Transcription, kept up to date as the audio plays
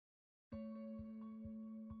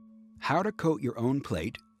How to coat your own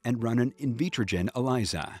plate and run an Invitrogen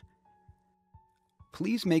ELISA.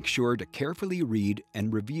 Please make sure to carefully read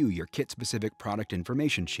and review your kit-specific product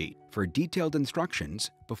information sheet for detailed instructions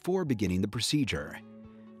before beginning the procedure.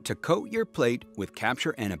 To coat your plate with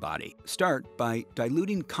capture antibody, start by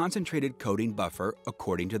diluting concentrated coating buffer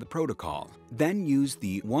according to the protocol. Then use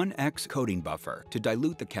the 1x coating buffer to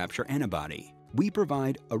dilute the capture antibody. We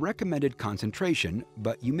provide a recommended concentration,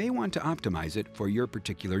 but you may want to optimize it for your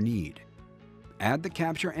particular need. Add the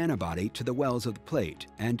capture antibody to the wells of the plate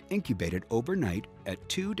and incubate it overnight at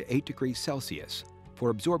 2 to 8 degrees Celsius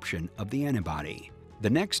for absorption of the antibody. The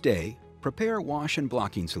next day, prepare wash and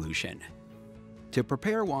blocking solution. To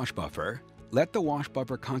prepare wash buffer, let the wash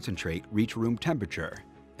buffer concentrate reach room temperature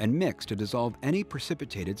and mix to dissolve any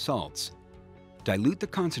precipitated salts. Dilute the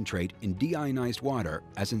concentrate in deionized water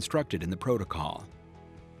as instructed in the protocol.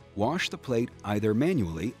 Wash the plate either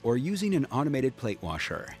manually or using an automated plate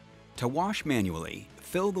washer. To wash manually,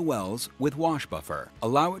 fill the wells with wash buffer.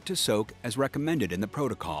 Allow it to soak as recommended in the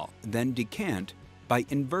protocol, then decant by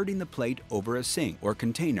inverting the plate over a sink or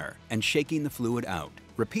container and shaking the fluid out.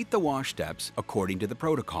 Repeat the wash steps according to the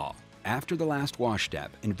protocol. After the last wash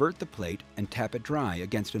step, invert the plate and tap it dry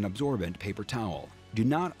against an absorbent paper towel. Do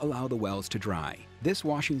not allow the wells to dry. This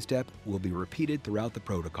washing step will be repeated throughout the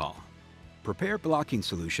protocol. Prepare blocking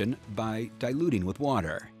solution by diluting with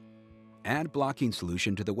water. Add blocking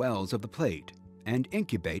solution to the wells of the plate and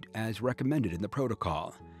incubate as recommended in the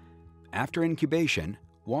protocol. After incubation,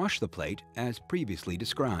 wash the plate as previously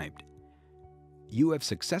described. You have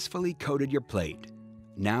successfully coated your plate.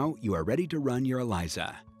 Now you are ready to run your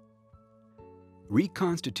ELISA.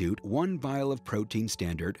 Reconstitute 1 vial of protein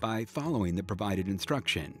standard by following the provided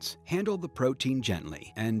instructions. Handle the protein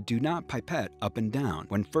gently and do not pipette up and down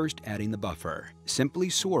when first adding the buffer. Simply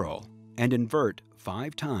swirl and invert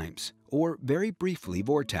 5 times or very briefly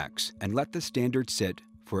vortex and let the standard sit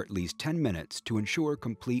for at least 10 minutes to ensure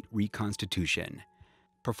complete reconstitution.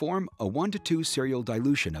 Perform a 1 to 2 serial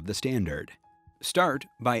dilution of the standard. Start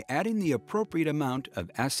by adding the appropriate amount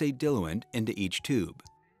of assay diluent into each tube.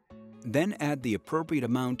 Then add the appropriate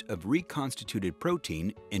amount of reconstituted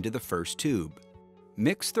protein into the first tube.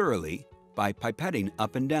 Mix thoroughly by pipetting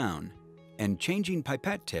up and down and changing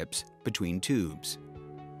pipette tips between tubes.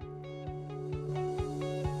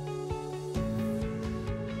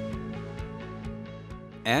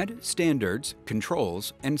 Add standards,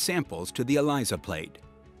 controls, and samples to the ELISA plate.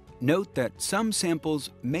 Note that some samples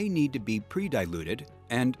may need to be pre-diluted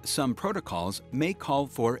and some protocols may call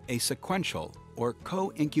for a sequential or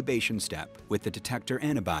co-incubation step with the detector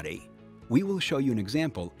antibody. We will show you an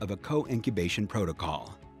example of a co-incubation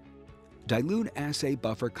protocol. Dilute assay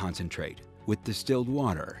buffer concentrate with distilled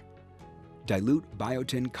water. Dilute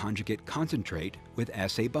biotin conjugate concentrate with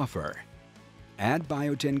assay buffer. Add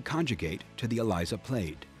biotin conjugate to the ELISA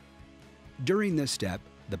plate. During this step,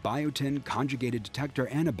 the biotin conjugated detector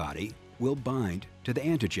antibody will bind to the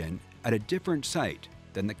antigen at a different site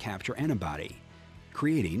than the capture antibody,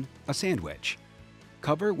 creating a sandwich.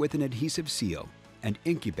 Cover with an adhesive seal and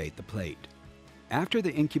incubate the plate. After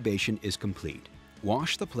the incubation is complete,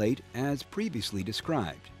 wash the plate as previously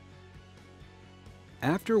described.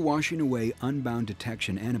 After washing away unbound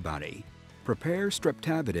detection antibody, prepare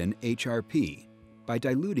streptavidin HRP by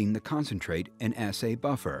diluting the concentrate in assay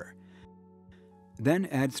buffer. Then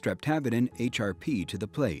add streptavidin HRP to the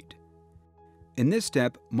plate. In this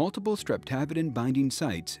step, multiple streptavidin binding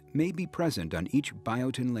sites may be present on each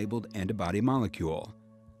biotin-labeled antibody molecule,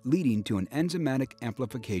 leading to an enzymatic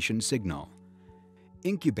amplification signal.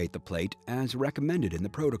 Incubate the plate as recommended in the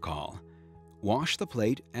protocol. Wash the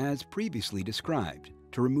plate as previously described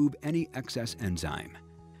to remove any excess enzyme.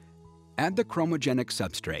 Add the chromogenic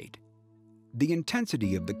substrate. The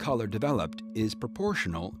intensity of the color developed is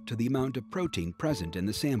proportional to the amount of protein present in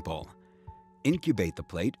the sample. Incubate the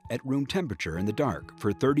plate at room temperature in the dark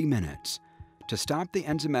for 30 minutes. To stop the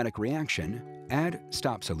enzymatic reaction, add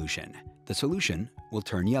stop solution. The solution will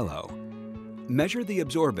turn yellow. Measure the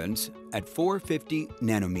absorbance at 450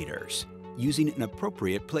 nanometers using an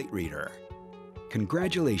appropriate plate reader.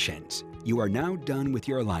 Congratulations, you are now done with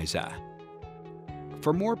your ELISA.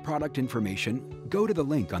 For more product information, go to the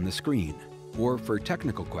link on the screen, or for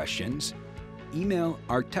technical questions, email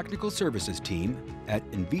our technical services team at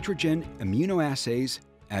Invitrogen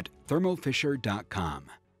Immunoassays@thermofisher.com.